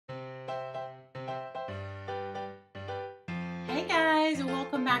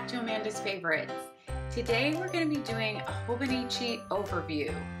welcome back to Amanda's Favorites. Today we're going to be doing a Hobonichi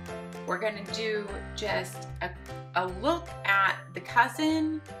overview. We're going to do just a look at the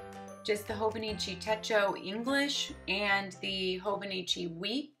cousin, just the Hobonichi Techo English and the Hobonichi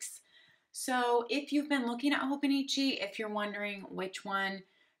weeks. So if you've been looking at Hobonichi, if you're wondering which one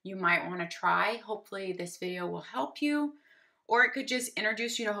you might want to try, hopefully this video will help you, or it could just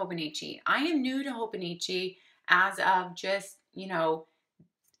introduce you to Hobonichi. I am new to Hobonichi as of just,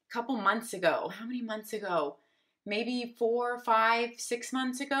 a couple months ago. How many months ago? Maybe 4, 5, 6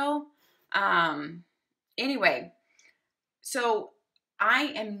 months ago. Anyway, so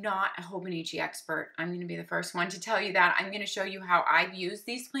I am not a Hobonichi expert. I'm going to be the first one to tell you that. I'm going to show you how I've used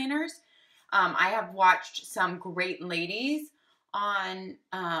these planners. I have watched some great ladies on,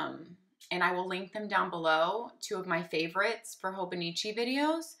 and I will link them down below, 2 of my favorites for Hobonichi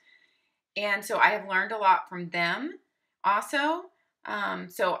videos. And so I have learned a lot from them also.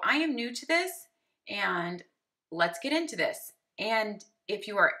 So I am new to this, and let's get into this. And if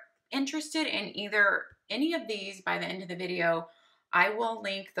you are interested in either any of these by the end of the video, I will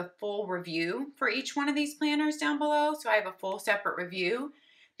link the full review for each one of these planners down below. So I have a full separate review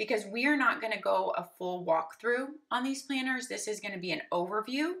because we are not going to go a full walkthrough on these planners. This is going to be an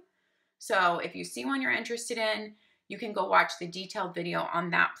overview. So if you see one you're interested in, you can go watch the detailed video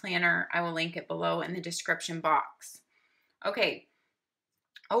on that planner. I will link it below in the description box. Okay,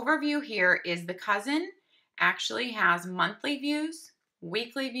 overview here is the cousin actually has monthly views,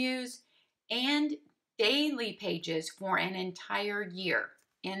 weekly views, and daily pages for an entire year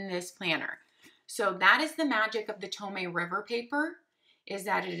in this planner. So that is the magic of the Tome River paper, is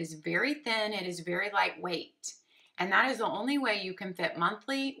that it is very thin, it is very lightweight, and that is the only way you can fit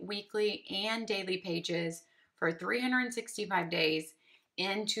monthly, weekly, and daily pages for 365 days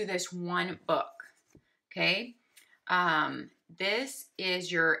into this one book. Okay, this is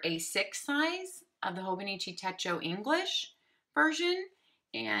your A-6 size of the Hobonichi Techo English version,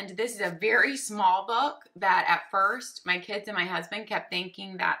 and this is a very small book that at first my kids and my husband kept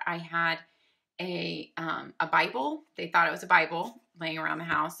thinking that I had a Bible. They thought it was a Bible laying around the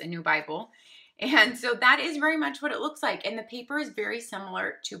house, a new Bible. And so that is very much what it looks like, and the paper is very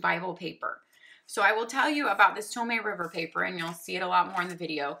similar to Bible paper. So I will tell you about this Tome River paper, and you'll see it a lot more in the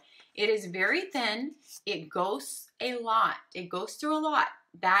video. It is very thin. It goes a lot. It goes through a lot.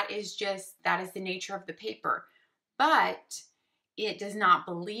 That is the nature of the paper. But it does not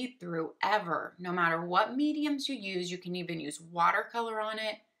bleed through ever. No matter what mediums you use, you can even use watercolor on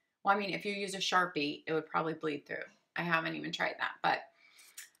it. Well, I mean, if you use a Sharpie, it would probably bleed through. I haven't even tried that, but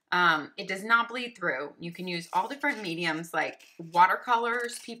it does not bleed through. You can use all different mediums like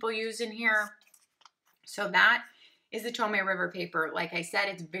watercolors people use in here. So that is the Tome River paper. Like I said,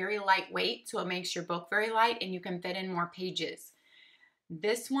 it's very lightweight, so it makes your book very light and you can fit in more pages.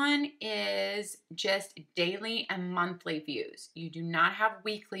 This one is just daily and monthly views. You do not have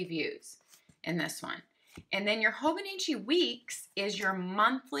weekly views in this one. And then your Hobonichi weeks is your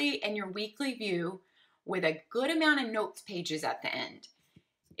monthly and your weekly view with a good amount of notes pages at the end.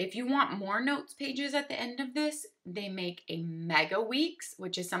 If you want more notes pages at the end of this, they make a mega weeks,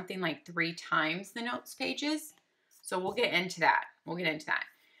 which is something like 3 times the notes pages. So we'll get into that.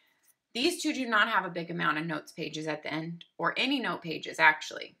 These 2 do not have a big amount of notes pages at the end, or any note pages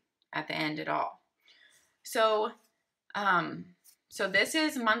actually at the end at all. So, so this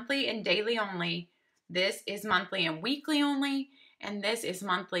is monthly and daily only. This is monthly and weekly only. And this is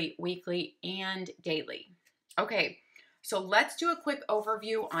monthly, weekly, and daily. Okay. So let's do a quick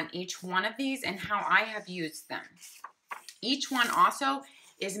overview on each one of these and how I have used them. Each one also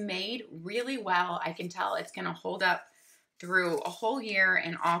is made really well. I can tell it's going to hold up through a whole year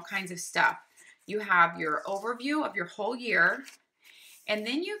and all kinds of stuff. You have your overview of your whole year, and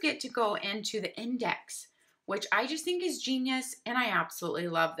then you get to go into the index, which I just think is genius, and I absolutely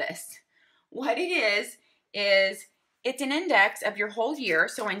love this. What it is it's an index of your whole year.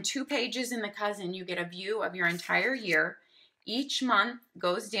 So in 2 pages in the cousin, you get a view of your entire year. Each month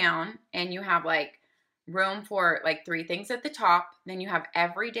goes down and you have like room for like 3 things at the top. Then you have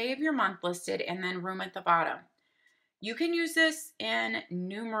every day of your month listed and then room at the bottom. You can use this in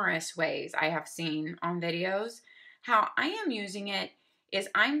numerous ways I have seen on videos. How I am using it is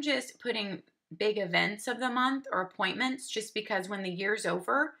I'm just putting big events of the month or appointments just because when the year's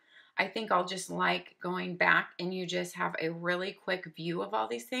over, I think I'll just like going back and you just have a really quick view of all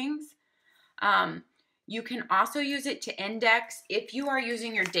these things. You can also use it to index if you are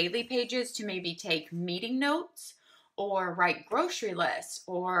using your daily pages to maybe take meeting notes or write grocery lists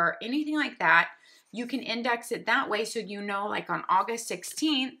or anything like that. You can index it that way so you know, like on August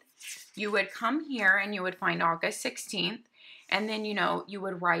 16th, you would come here and you would find August 16th, And then, you know, you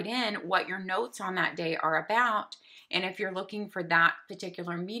would write in what your notes on that day are about. And if you're looking for that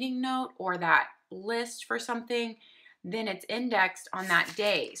particular meeting note or that list for something, then it's indexed on that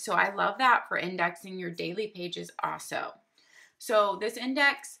day. So I love that for indexing your daily pages also. So this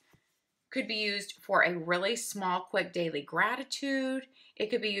index could be used for a really small, quick daily gratitude. It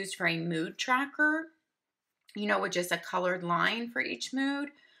could be used for a mood tracker, you know, with just a colored line for each mood.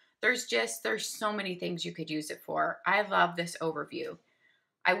 There's so many things you could use it for. I love this overview.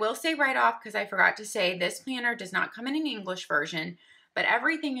 I will say right off, because I forgot to say, this planner does not come in an English version, but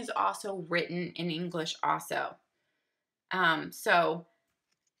everything is also written in English also. So,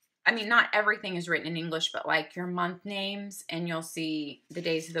 I mean, not everything is written in English, but like your month names, and you'll see the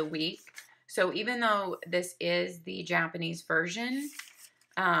days of the week. So even though this is the Japanese version,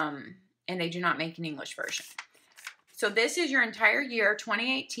 and they do not make an English version. So this is your entire year,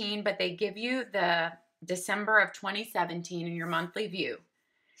 2018, but they give you the December of 2017 in your monthly view.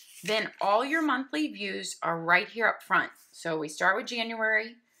 Then all your monthly views are right here up front. So we start with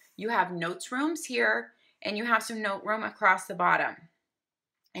January. You have notes rooms here, and you have some note room across the bottom.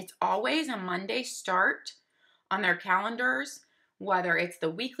 It's always a Monday start on their calendars, whether it's the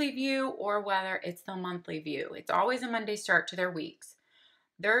weekly view or whether it's the monthly view. It's always a Monday start to their weeks.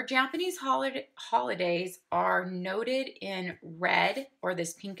 Their Japanese holidays are noted in red, or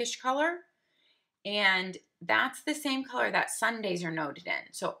this pinkish color, and that's the same color that Sundays are noted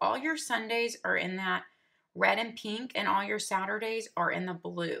in. So all your Sundays are in that red and pink, and all your Saturdays are in the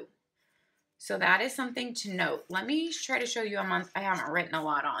blue. So that is something to note. Let me try to show you a month I haven't written a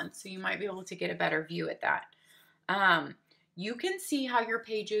lot on, so you might be able to get a better view at that. You can see how your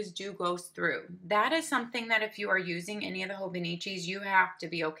pages do go through. That is something that if you are using any of the Hobonichis, you have to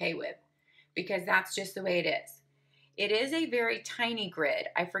be okay with, because that's just the way it is. It is a very tiny grid.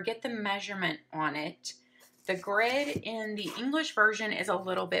 I forget the measurement on it. The grid in the English version is a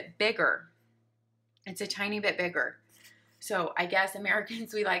little bit bigger. It's a tiny bit bigger. So I guess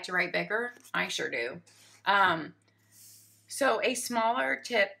Americans, we like to write bigger. I sure do. So a smaller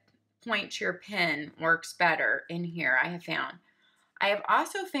tip point to your pen works better in here, I have found. I have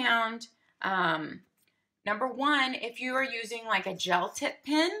also found, number one, if you are using like a gel tip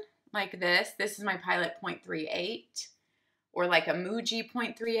pen like this is my Pilot 0.38 or like a Muji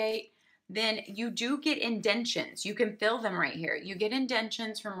 0.38, then you do get indentions. You can fill them right here. You get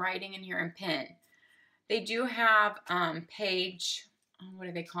indentions from writing in here in pen. They do have page, what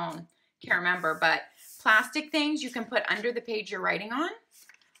do they call them? Can't remember, but plastic things you can put under the page you're writing on.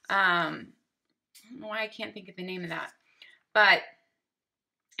 I don't know why I can't think of the name of that. But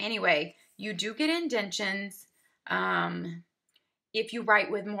anyway, you do get indentions. If you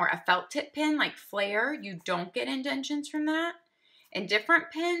write with more a felt tip pen like Flair, you don't get indentions from that. And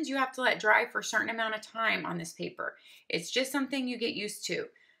different pens, you have to let dry for a certain amount of time on this paper. It's just something you get used to.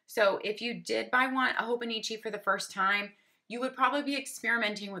 So if you did buy a Hobonichi for the first time, you would probably be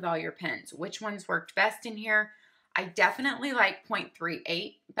experimenting with all your pens. Which ones worked best in here? I definitely like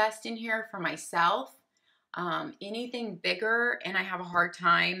 0.38 best in here for myself. Anything bigger, and I have a hard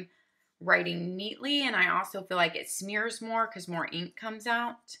time writing neatly, and I also feel like it smears more because more ink comes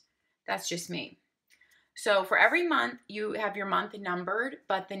out. That's just me. So for every month, you have your month numbered,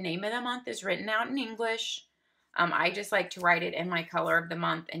 but the name of the month is written out in English. I just like to write it in my color of the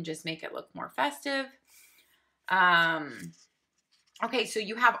month and just make it look more festive. Okay, so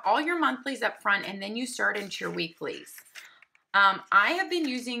you have all your monthlies up front, and then you start into your weeklies. I have been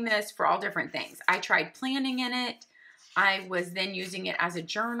using this for all different things. I tried planning in it. I was then using it as a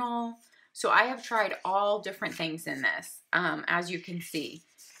journal. So I have tried all different things in this, as you can see.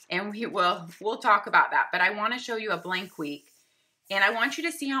 And we'll talk about that. But I want to show you a blank week, and I want you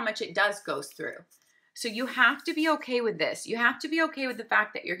to see how much it does go through. So you have to be okay with this. You have to be okay with the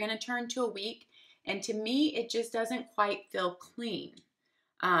fact that you're going to turn to a week. And to me, it just doesn't quite feel clean,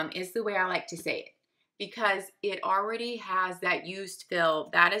 is the way I like to say it. Because it already has that used fill.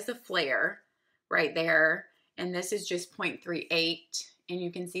 That is the flare right there. And this is just 0.38. And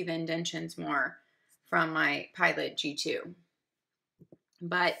you can see the indentions more from my Pilot G2.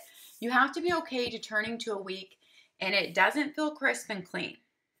 But you have to be okay to turning to a week, and it doesn't feel crisp and clean.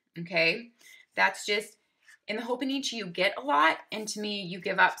 Okay? That's just, in the Hobonichi, you get a lot, and to me, you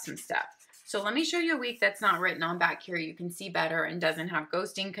give up some stuff. So let me show you a week that's not written on back here. You can see better and doesn't have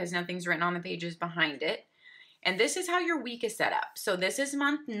ghosting because nothing's written on the pages behind it. And this is how your week is set up. So this is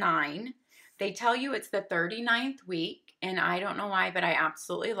month 9. They tell you it's the 39th week, and I don't know why, but I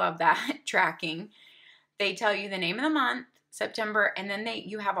absolutely love that tracking. They tell you the name of the month, September, and then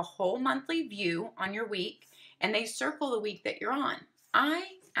you have a whole monthly view on your week, and they circle the week that you're on. I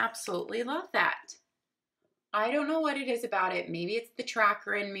absolutely love that. I don't know what it is about it. Maybe it's the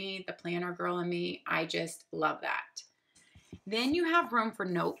tracker in me, the planner girl in me. I just love that. Then you have room for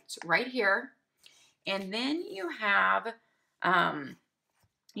notes right here. And then you have a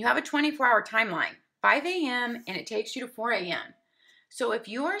 24-hour timeline, 5 a.m. and it takes you to 4 a.m. So if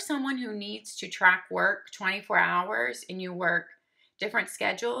you are someone who needs to track work 24 hours and you work different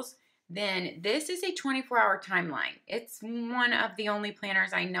schedules, then this is a 24-hour timeline. It's one of the only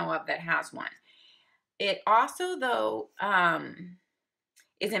planners I know of that has one. It also, though,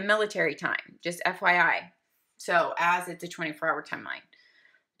 is in military time, just FYI. So as it's a 24-hour timeline.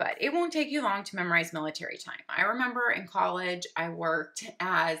 But it won't take you long to memorize military time. I remember in college, I worked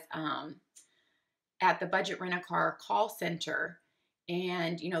as at the Budget Rent-A-Car call center.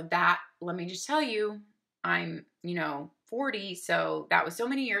 And, let me just tell you, I'm, 40. So that was so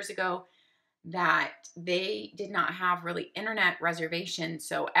many years ago that they did not have really internet reservations.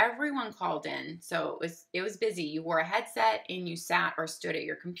 So everyone called in. So it was busy. You wore a headset and you sat or stood at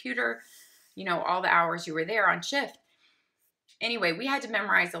your computer, all the hours you were there on shift. Anyway, we had to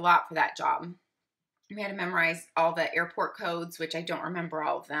memorize a lot for that job. We had to memorize all the airport codes, which I don't remember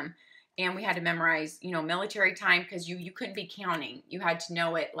all of them. And we had to memorize, military time because you couldn't be counting. You had to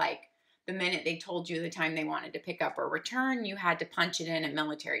know it like the minute they told you the time they wanted to pick up or return, you had to punch it in at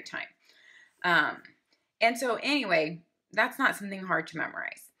military time. And so anyway, that's not something hard to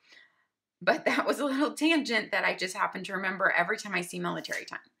memorize. But that was a little tangent that I just happen to remember every time I see military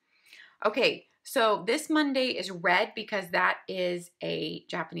time. Okay, so this Monday is red because that is a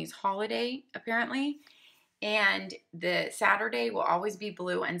Japanese holiday, apparently. And the Saturday will always be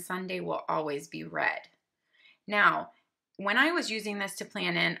blue and Sunday will always be red. Now, when I was using this to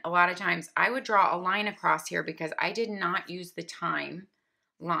plan in, a lot of times I would draw a line across here because I did not use the time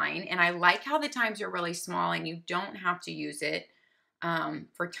line. And I like how the times are really small and you don't have to use it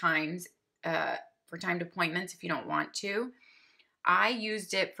for timed appointments if you don't want to. I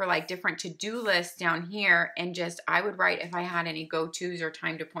used it for like different to-do lists down here and I would write if I had any go-tos or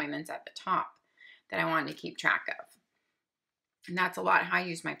timed appointments at the top that I wanted to keep track of. And that's a lot how I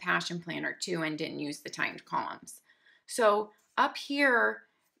used my passion planner too and didn't use the timed columns. So up here,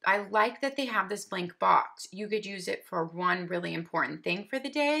 I like that they have this blank box. You could use it for one really important thing for the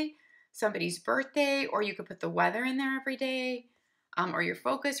day, somebody's birthday, or you could put the weather in there every day, or your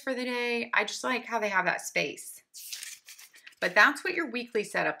focus for the day. I just like how they have that space. But that's what your weekly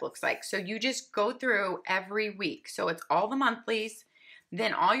setup looks like. So you just go through every week. So it's all the monthlies,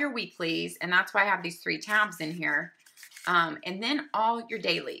 then all your weeklies, and that's why I have these 3 tabs in here, and then all your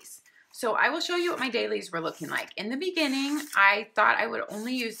dailies. So I will show you what my dailies were looking like. In the beginning, I thought I would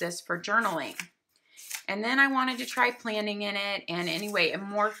only use this for journaling. And then I wanted to try planning in it, and anyway, it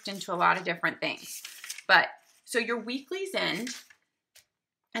morphed into a lot of different things. But, so your weeklies end,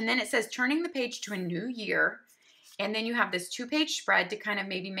 and then it says turning the page to a new year. And then you have this 2-page spread to kind of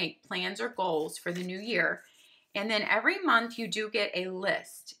maybe make plans or goals for the new year. And then every month you do get a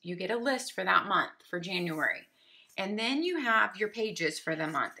list. You get a list for that month, for January. And then you have your pages for the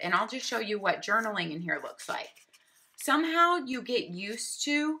month. And I'll just show you what journaling in here looks like. Somehow you get used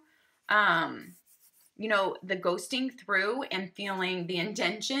to, the ghosting through and feeling the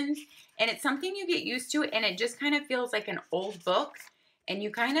intentions. And it's something you get used to, and it just kind of feels like an old book. And you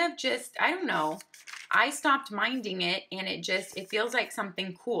kind of just, I don't know, I stopped minding it, and it feels like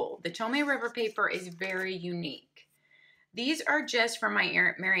something cool. The Tomei River paper is very unique. These are just from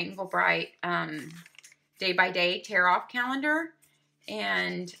my Mary Engelbright day-by-day tear-off calendar,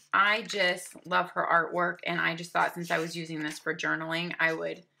 and I just love her artwork, and I just thought since I was using this for journaling, I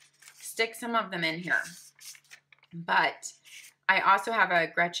would stick some of them in here. But I also have a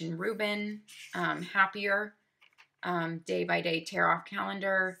Gretchen Rubin Happier day-by-day tear-off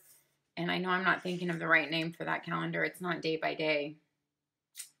calendar. And I know I'm not thinking of the right name for that calendar. It's not day by day.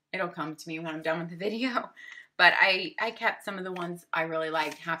 It'll come to me when I'm done with the video. But I kept some of the ones I really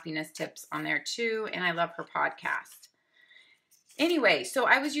liked, happiness tips on there too. And I love her podcast. Anyway, so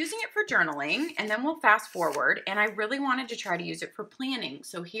I was using it for journaling, and then we'll fast forward. And I really wanted to try to use it for planning.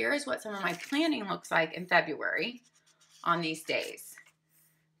 So here's what some of my planning looks like in February on these days.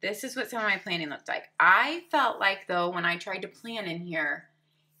 This is what some of my planning looked like. I felt like, though, when I tried to plan in here,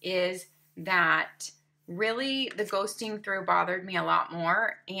 is that really the ghosting through bothered me a lot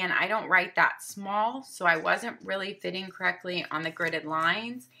more, and I don't write that small, so I wasn't really fitting correctly on the gridded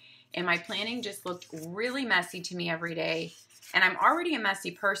lines, and my planning just looked really messy to me every day, and I'm already a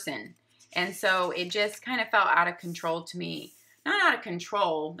messy person, and so it just kind of felt out of control to me. Not out of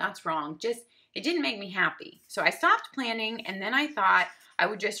control, that's wrong, just it didn't make me happy. So I stopped planning, and then I thought I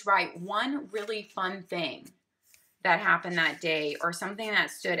would just write one really fun thing that happened that day or something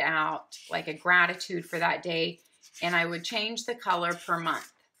that stood out, like a gratitude for that day, and I would change the color per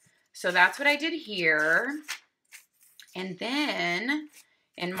month. So that's what I did here. And then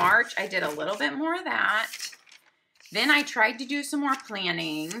in March, I did a little bit more of that. Then I tried to do some more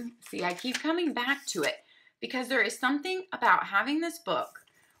planning. See, I keep coming back to it because there is something about having this book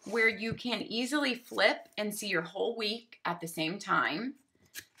where you can easily flip and see your whole week at the same time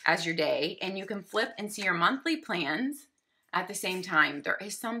as your day, and you can flip and see your monthly plans at the same time. There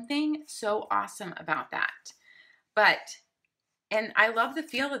is something so awesome about that. And I love the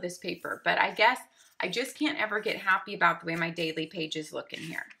feel of this paper, but I guess I just can't ever get happy about the way my daily pages look in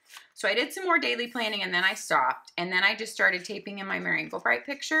here. So I did some more daily planning and then I stopped, and then I just started taping in my Mary Bright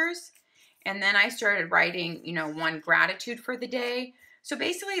pictures, and then I started writing, you know, one gratitude for the day. So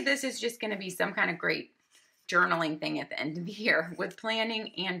basically this is just going to be some kind of great journaling thing at the end of the year with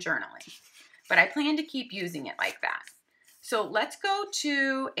planning and journaling. But I plan to keep using it like that. So let's go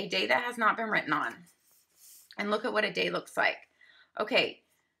to a day that has not been written on and look at what a day looks like. Okay.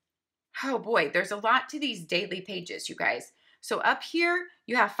 Oh boy, there's a lot to these daily pages, you guys. So up here,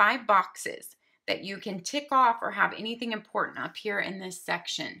 you have 5 boxes that you can tick off or have anything important up here in this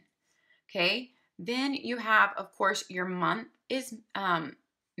section. Okay. Then you have, of course, your month is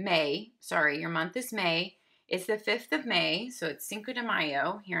May. Sorry, your month is May. It's the 5th of May, so it's Cinco de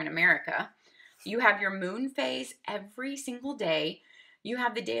Mayo here in America. You have your moon phase every single day. You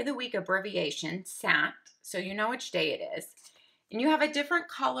have the day of the week abbreviation, SAT, so you know which day it is. And you have a different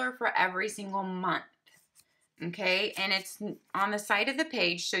color for every single month, okay? And it's on the side of the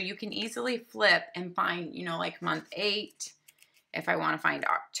page, so you can easily flip and find, you know, like month 8. If I want to find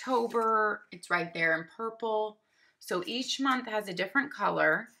October, it's right there in purple. So each month has a different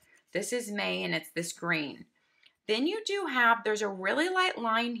color. This is May, and it's this green. Then you do have, there's a really light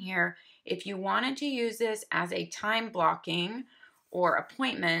line here. If you wanted to use this as a time blocking or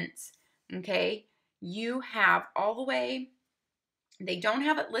appointments, okay, you have all the way, they don't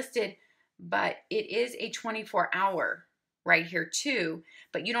have it listed, but it is a 24-hour right here too,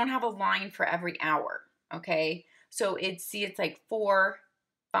 but you don't have a line for every hour, okay? So it's like 4,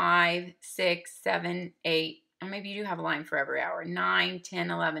 5, 6, 7, 8, and maybe you do have a line for every hour, 9,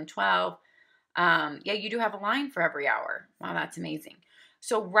 10, 11, 12. Yeah, you do have a line for every hour. Wow, that's amazing.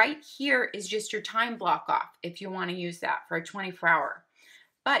 So right here is just your time block off if you want to use that for a 24-hour.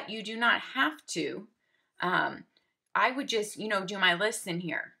 But you do not have to. I would just, you know, do my lists in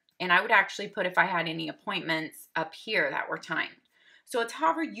here. And I would actually put if I had any appointments up here that were timed. So it's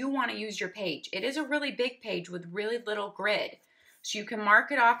however you want to use your page. It is a really big page with really little grid. So you can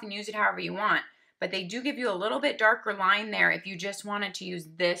mark it off and use it however you want. But they do give you a little bit darker line there if you just wanted to use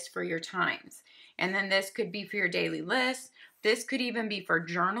this for your times. And then this could be for your daily list. This could even be for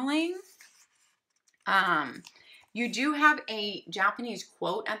journaling. You do have a Japanese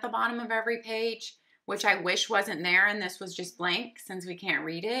quote at the bottom of every page, which I wish wasn't there, and this was just blank since we can't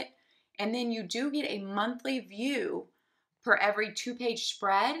read it. And then you do get a monthly view per every 2-page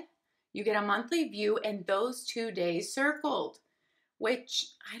spread. You get a monthly view and those 2 days circled,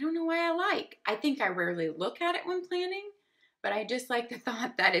 which I don't know why I like. I think I rarely look at it when planning, but I just like the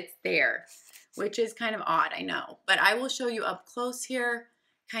thought that it's there, which is kind of odd, I know. But I will show you up close here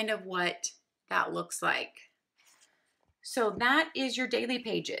kind of what that looks like. So that is your daily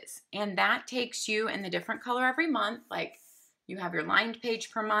pages, and that takes you in the different color every month. Like you have your lined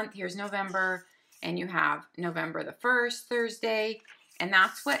page per month. Here's November, and you have November the 1st, Thursday, and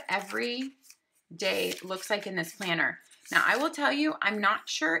that's what every day looks like in this planner. Now, I will tell you, I'm not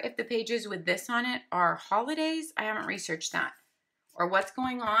sure if the pages with this on it are holidays. I haven't researched that or what's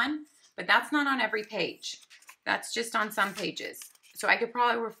going on, but that's not on every page. That's just on some pages. So I could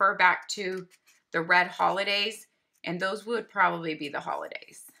probably refer back to the red holidays, and those would probably be the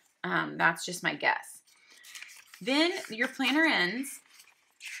holidays. That's just my guess. Then your planner ends,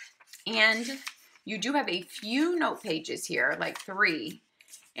 and you do have a few note pages here, like 3.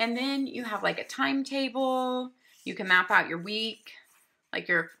 And then you have like a timetable. You can map out your week, like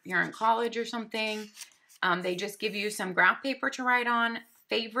you're in college or something. They just give you some graph paper to write on,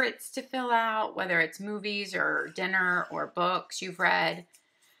 favorites to fill out, whether it's movies or dinner or books you've read.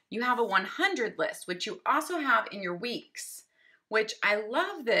 You have a 100 list, which you also have in your weeks, which I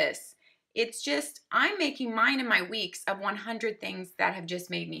love this. It's just, I'm making mine in my weeks of 100 things that have just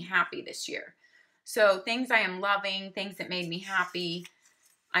made me happy this year. So things I am loving, things that made me happy,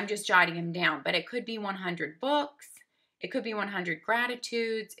 I'm just jotting them down. But it could be 100 books. It could be 100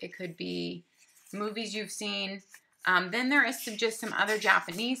 gratitudes. It could be movies you've seen. Then there is just some other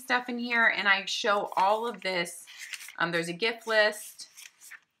Japanese stuff in here, and I show all of this. There's a gift list.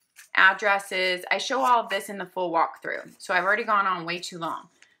 addresses. I show all of this in the full walkthrough. So I've already gone on way too long.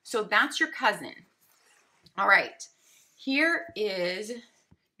 So that's your cousin. All right, here is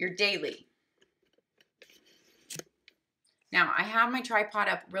your daily. Now I have my tripod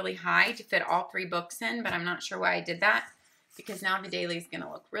up really high to fit all 3 books in, but I'm not sure why I did that because now the daily is going to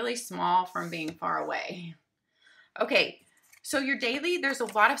look really small from being far away. Okay, so your daily, there's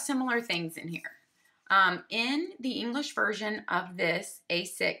a lot of similar things in here. In the English version of this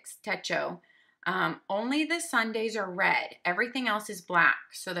A-6 Techo, only the Sundays are red. Everything else is black,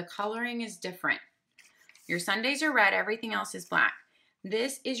 so the coloring is different. Your Sundays are red, everything else is black.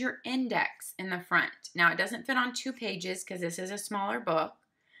 This is your index in the front. Now, it doesn't fit on 2 pages because this is a smaller book,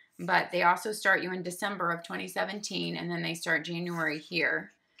 but they also start you in December of 2017, and then they start January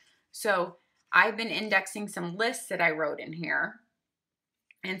here. So I've been indexing some lists that I wrote in here.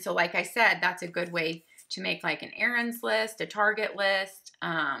 And so like I said, that's a good way to make like an errands list, a Target list.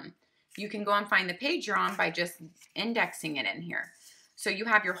 You can go and find the page you're on by just indexing it in here. So you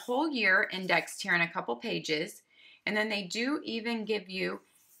have your whole year indexed here in a couple pages. And then they do even give you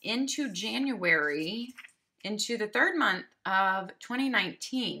into January, into the 3rd month of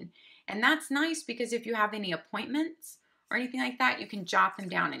 2019. And that's nice because if you have any appointments or anything like that, you can jot them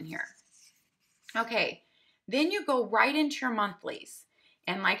down in here. Okay, then you go right into your monthlies.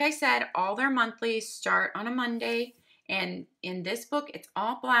 And like I said, all their monthlies start on a Monday. And in this book, it's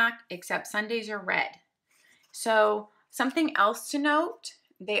all black except Sundays are red. So something else to note,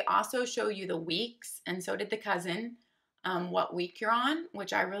 they also show you the weeks, and so did the cousin, what week you're on,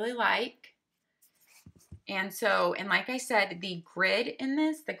 which I really like. And so, and like I said, the grid in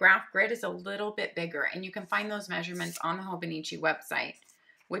this, the graph grid is a little bit bigger, and you can find those measurements on the Hobonichi website,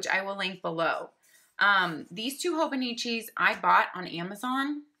 which I will link below. These 2 Hobonichis I bought on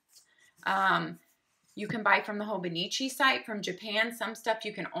Amazon. You can buy from the Hobonichi site from Japan. Some stuff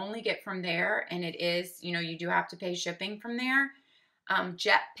you can only get from there, and it is, you know, you do have to pay shipping from there.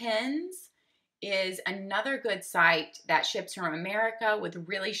 Jetpens is another good site that ships from America with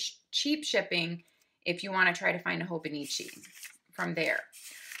really cheap shipping if you want to try to find a Hobonichi from there.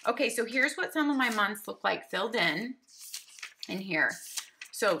 Okay, so here's what some of my months look like filled in here.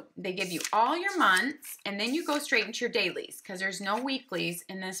 So they give you all your months, and then you go straight into your dailies because there's no weeklies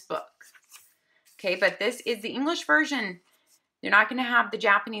in this book. Okay, but this is the English version. They're not going to have the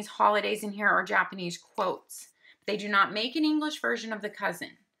Japanese holidays in here or Japanese quotes. They do not make an English version of the cousin.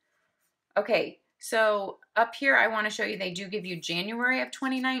 Okay, so up here I want to show you they do give you January of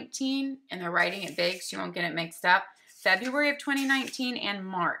 2019, and they're writing it big so you won't get it mixed up. February of 2019 and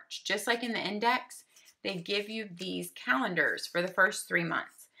March. Just like in the index, they give you these calendars for the first 3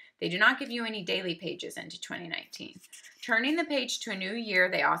 months. They do not give you any daily pages into 2019. Turning the page to a new year,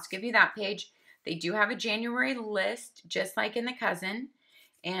 they also give you that page. They do have a January list, just like in the cousin.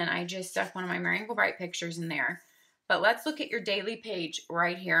 And I just stuck one of my Meringue Bright pictures in there. But let's look at your daily page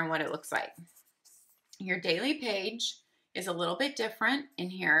right here and what it looks like. Your daily page is a little bit different in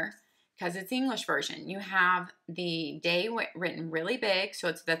here because it's the English version. You have the day written really big, so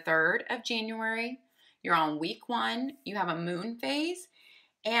it's the 3rd of January. You're on week 1. You have a moon phase.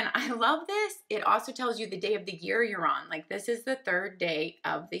 And I love this. It also tells you the day of the year you're on. Like this is the 3rd day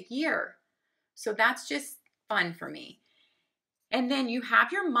of the year. So that's just fun for me. And then you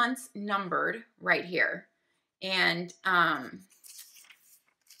have your months numbered right here. And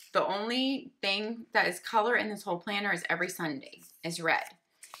the only thing that is color in this whole planner is every Sunday is red.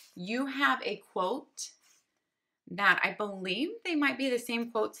 You have a quote that I believe they might be the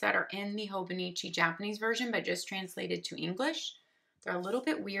same quotes that are in the Hobonichi Japanese version, but just translated to English. They're a little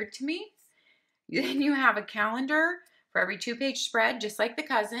bit weird to me. Then you have a calendar for every 2-page spread, just like the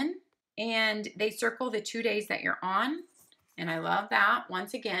cousin. And they circle the 2 days that you're on. And I love that.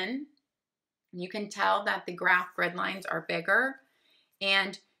 Once again, you can tell that the graph grid lines are bigger.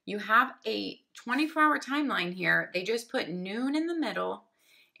 And you have a 24-hour timeline here. They just put noon in the middle.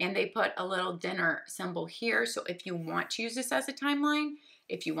 And they put a little dinner symbol here. So if you want to use this as a timeline,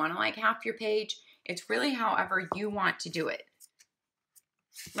 if you want to like half your page, it's really however you want to do it.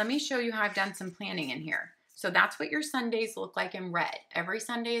 Let me show you how I've done some planning in here. So that's what your Sundays look like in red. Every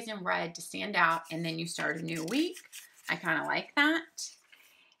Sunday is in red to stand out, and then you start a new week. I kind of like that.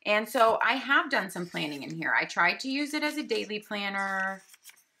 And so I have done some planning in here. I tried to use it as a daily planner.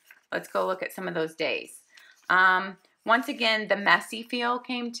 Let's go look at some of those days. Once again, the messy feel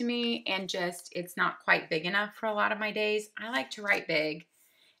came to me, and just it's not quite big enough for a lot of my days. I like to write big,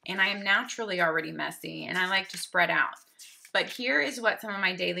 and I am naturally already messy, and I like to spread out. But here is what some of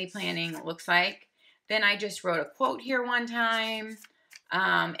my daily planning looks like. Then I just wrote a quote here one time,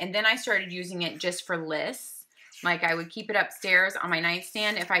 and then I started using it just for lists. Like I would keep it upstairs on my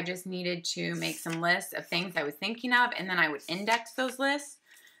nightstand if I just needed to make some lists of things I was thinking of, and then I would index those lists.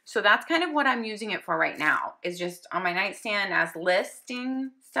 So that's kind of what I'm using it for right now, is just on my nightstand as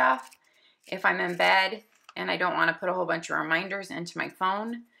listing stuff if I'm in bed and I don't want to put a whole bunch of reminders into my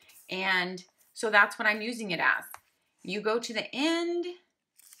phone. And so that's what I'm using it as. You go to the end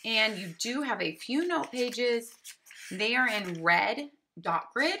and you do have a few note pages. They are in red dot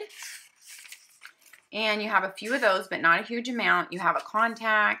grid. And you have a few of those, but not a huge amount. You have a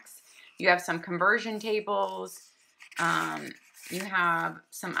contacts. You have some conversion tables. You have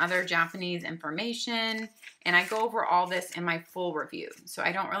some other Japanese information. And I go over all this in my full review. So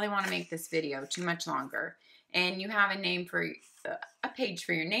I don't really want to make this video too much longer. And you have a name for a page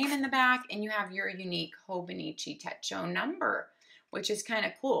for your name in the back. And you have your unique Hobonichi Techo number, which is kind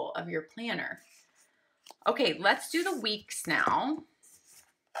of cool, of your planner. Okay, let's do the weeks now,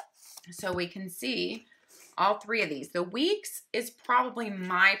 so we can see all three of these. The weeks is probably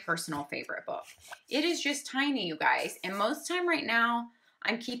my personal favorite book. It is just tiny, you guys, and most time right now,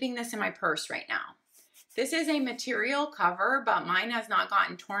 I'm keeping this in my purse right now. This is a material cover, but mine has not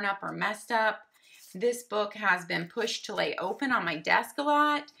gotten torn up or messed up. This book has been pushed to lay open on my desk a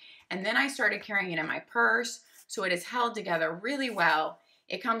lot, and then I started carrying it in my purse, so it is held together really well.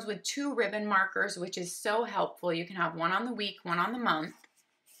 It comes with 2 ribbon markers, which is so helpful. You can have one on the week, one on the month.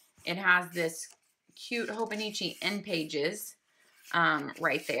 It has this cute Hobonichi end pages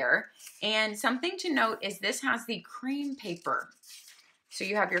right there. And something to note is this has the cream paper. So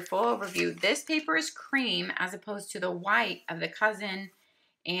you have your full overview. This paper is cream as opposed to the white of the Cousin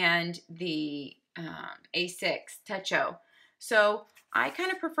and the A-6 Techo. So I kind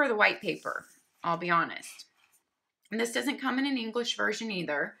of prefer the white paper, I'll be honest. And this doesn't come in an English version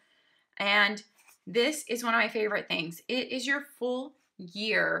either. And this is one of my favorite things. It is your full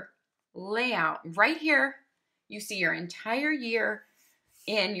year layout. Right here, you see your entire year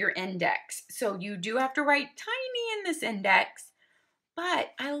in your index. So you do have to write tiny in this index,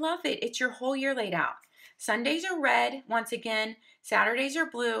 but I love it. It's your whole year laid out. Sundays are red, once again. Saturdays are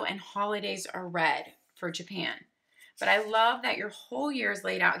blue, and holidays are red for Japan. But I love that your whole year is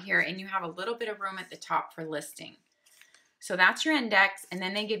laid out here, and you have a little bit of room at the top for listing. So that's your index, and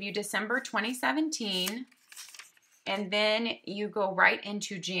then they give you December 2017, and then you go right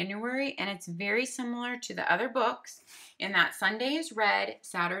into January, and it's very similar to the other books in that Sunday is red,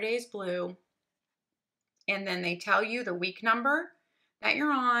 Saturday is blue, and then they tell you the week number that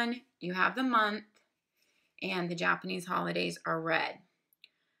you're on, you have the month, and the Japanese holidays are red.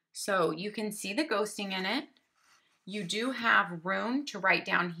 So you can see the ghosting in it. You do have room to write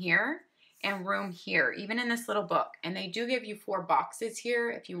down here and room here, even in this little book. And they do give you 4 boxes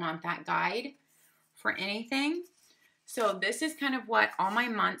here if you want that guide for anything. So this is kind of what all my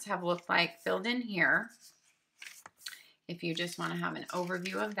months have looked like filled in here, if you just want to have an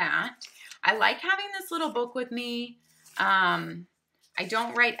overview of that. I like having this little book with me. I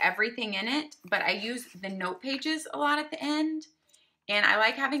don't write everything in it, but I use the note pages a lot at the end. And I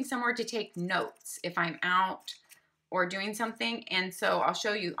like having somewhere to take notes if I'm out or doing something. And so I'll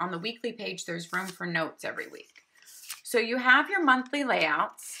show you on the weekly page, there's room for notes every week. So you have your monthly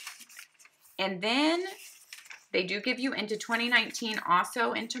layouts, and then they do give you into 2019,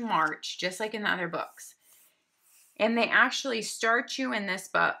 also into March, just like in the other books. And they actually start you in this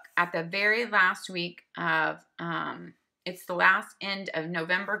book at the very last week of, it's the last end of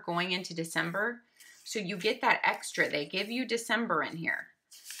November going into December. So you get that extra. They give you December in here.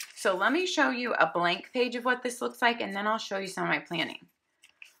 So let me show you a blank page of what this looks like, and then I'll show you some of my planning.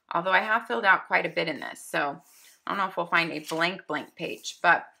 Although I have filled out quite a bit in this, so I don't know if we'll find a blank page,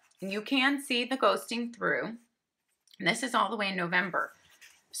 but you can see the ghosting through. And this is all the way in November.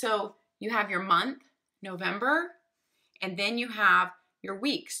 So you have your month, November, and then you have your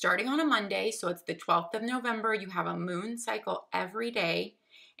week starting on a Monday. So it's the 12th of November. You have a moon cycle every day,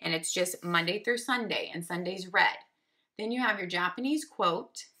 and it's just Monday through Sunday, and Sunday's red. Then you have your Japanese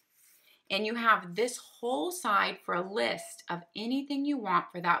quote, and you have this whole side for a list of anything you want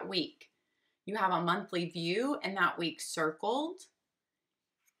for that week. You have a monthly view and that week circled.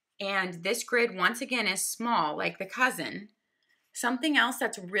 And this grid, once again, is small, like the Cousin. Something else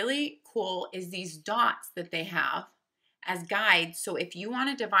that's really cool is these dots that they have as guides. So if you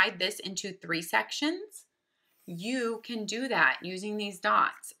want to divide this into 3 sections, you can do that using these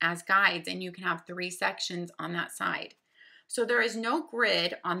dots as guides, and you can have 3 sections on that side. So there is no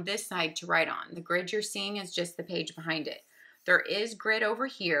grid on this side to write on. The grid you're seeing is just the page behind it. There is grid over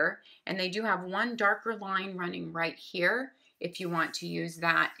here, and they do have one darker line running right here if you want to use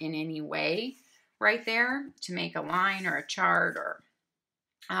that in any way right there to make a line or a chart. Or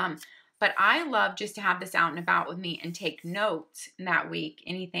But I love just to have this out and about with me and take notes that week,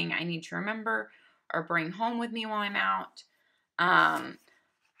 anything I need to remember or bring home with me while I'm out.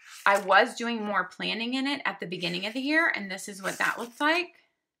 I was doing more planning in it at the beginning of the year, and this is what that looks like.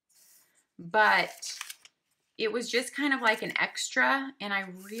 But it was just kind of like an extra, and I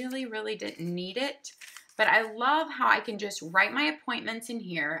really, really didn't need it. But I love how I can just write my appointments in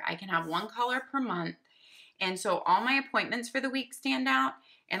here. I can have one color per month. And so all my appointments for the week stand out,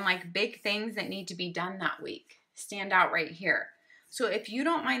 and like big things that need to be done that week stand out right here. So if you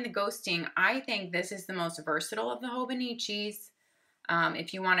don't mind the ghosting, I think this is the most versatile of the Hobonichis.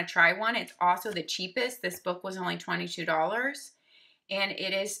 If you want to try one, it's also the cheapest. This book was only $22, and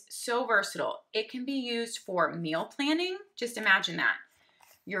it is so versatile. It can be used for meal planning. Just imagine that.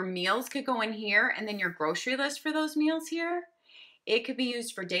 Your meals could go in here, and then your grocery list for those meals here. It could be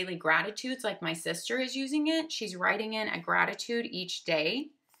used for daily gratitudes, like my sister is using it. She's writing in a gratitude each day,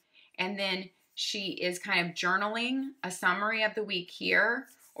 and then she is kind of journaling a summary of the week here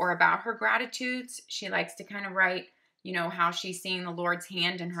or about her gratitudes. She likes to kind of write, you know, how she's seeing the Lord's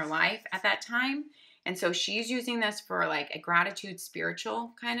hand in her life at that time. And so she's using this for like a gratitude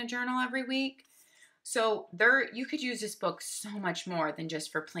spiritual kind of journal every week. So you could use this book so much more than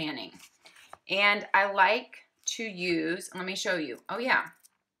just for planning. And I like to use, let me show you. Oh yeah,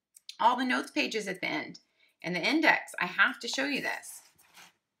 all the notes pages at the end and the index. I have to show you this.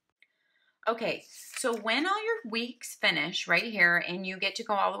 Okay, so when all your weeks finish right here, and you get to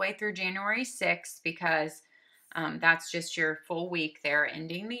go all the way through January 6th, because that's just your full week there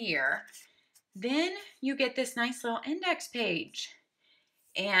ending the year, then you get this nice little index page.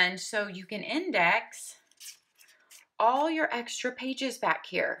 And so you can index all your extra pages back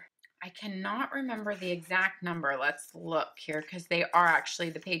here. I cannot remember the exact number. Let's look here, because they are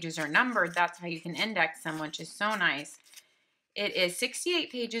actually, the pages are numbered. That's how you can index them, which is so nice. It is 68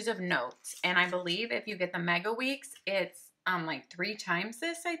 pages of notes, and I believe if you get the mega weeks, it's like 3 times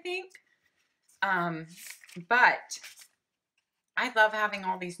this, I think. But I love having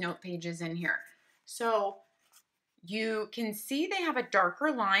all these note pages in here. So you can see they have a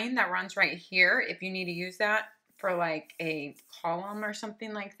darker line that runs right here if you need to use that for like a column or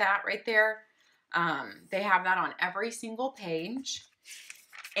something like that right there. They have that on every single page.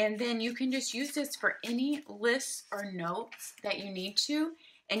 And then you can just use this for any lists or notes that you need to,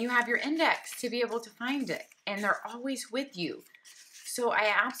 and you have your index to be able to find it, and they're always with you. So I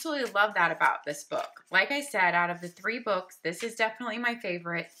absolutely love that about this book. Like I said, out of the 3 books, this is definitely my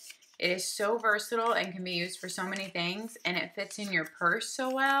favorite. It is so versatile and can be used for so many things, and it fits in your purse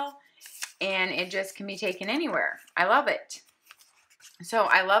so well, and it just can be taken anywhere. I love it. So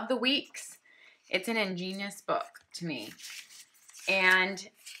I love the weeks. It's an ingenious book to me. And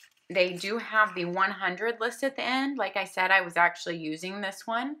they do have the 100 list at the end. Like I said, I was actually using this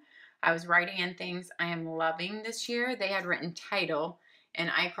one. I was writing in things I am loving this year. They had written title, and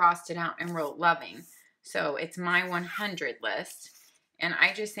I crossed it out and wrote loving. So it's my 100 list. And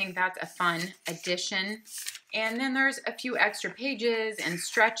I just think that's a fun addition. And then there's a few extra pages and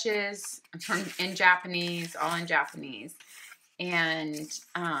stretches in Japanese, all in Japanese. And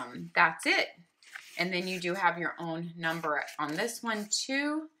that's it. And then you do have your own number on this one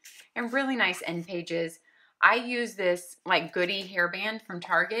too. And really nice end pages. I use this like goodie hairband from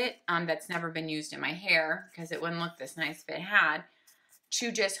Target that's never been used in my hair, because it wouldn't look this nice if it had,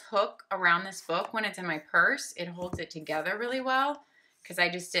 to just hook around this book when it's in my purse. It holds it together really well, because I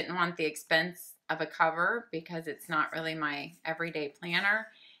just didn't want the expense of a cover, because it's not really my everyday planner.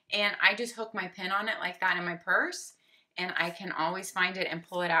 And I just hook my pin on it like that in my purse, and I can always find it and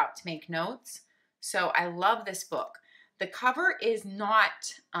pull it out to make notes. So I love this book. The cover is not,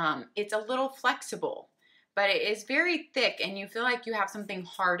 it's a little flexible, but it is very thick, and you feel like you have something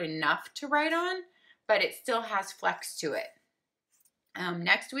hard enough to write on, but it still has flex to it.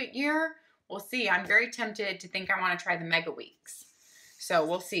 Next year, we'll see. I'm very tempted to think I want to try the Mega Weeks. So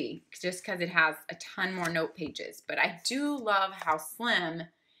we'll see, just because it has a ton more note pages. But I do love how slim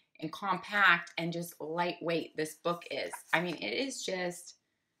and compact and just lightweight this book is. I mean, it is just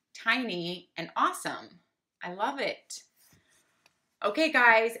tiny and awesome. I love it. Okay,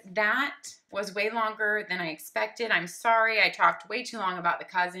 guys, that was way longer than I expected. I'm sorry. I talked way too long about the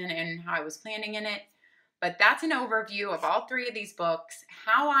cousin and how I was planning in it. But that's an overview of all 3 of these books,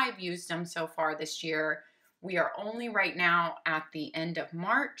 how I've used them so far this year. We are only right now at the end of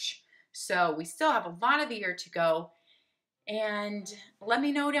March, so we still have a lot of the year to go. And let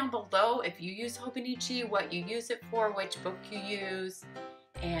me know down below if you use Hobonichi, what you use it for, which book you use,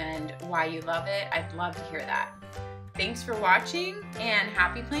 and why you love it. I'd love to hear that. Thanks for watching, and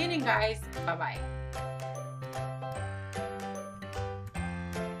happy planning, guys. Bye-bye.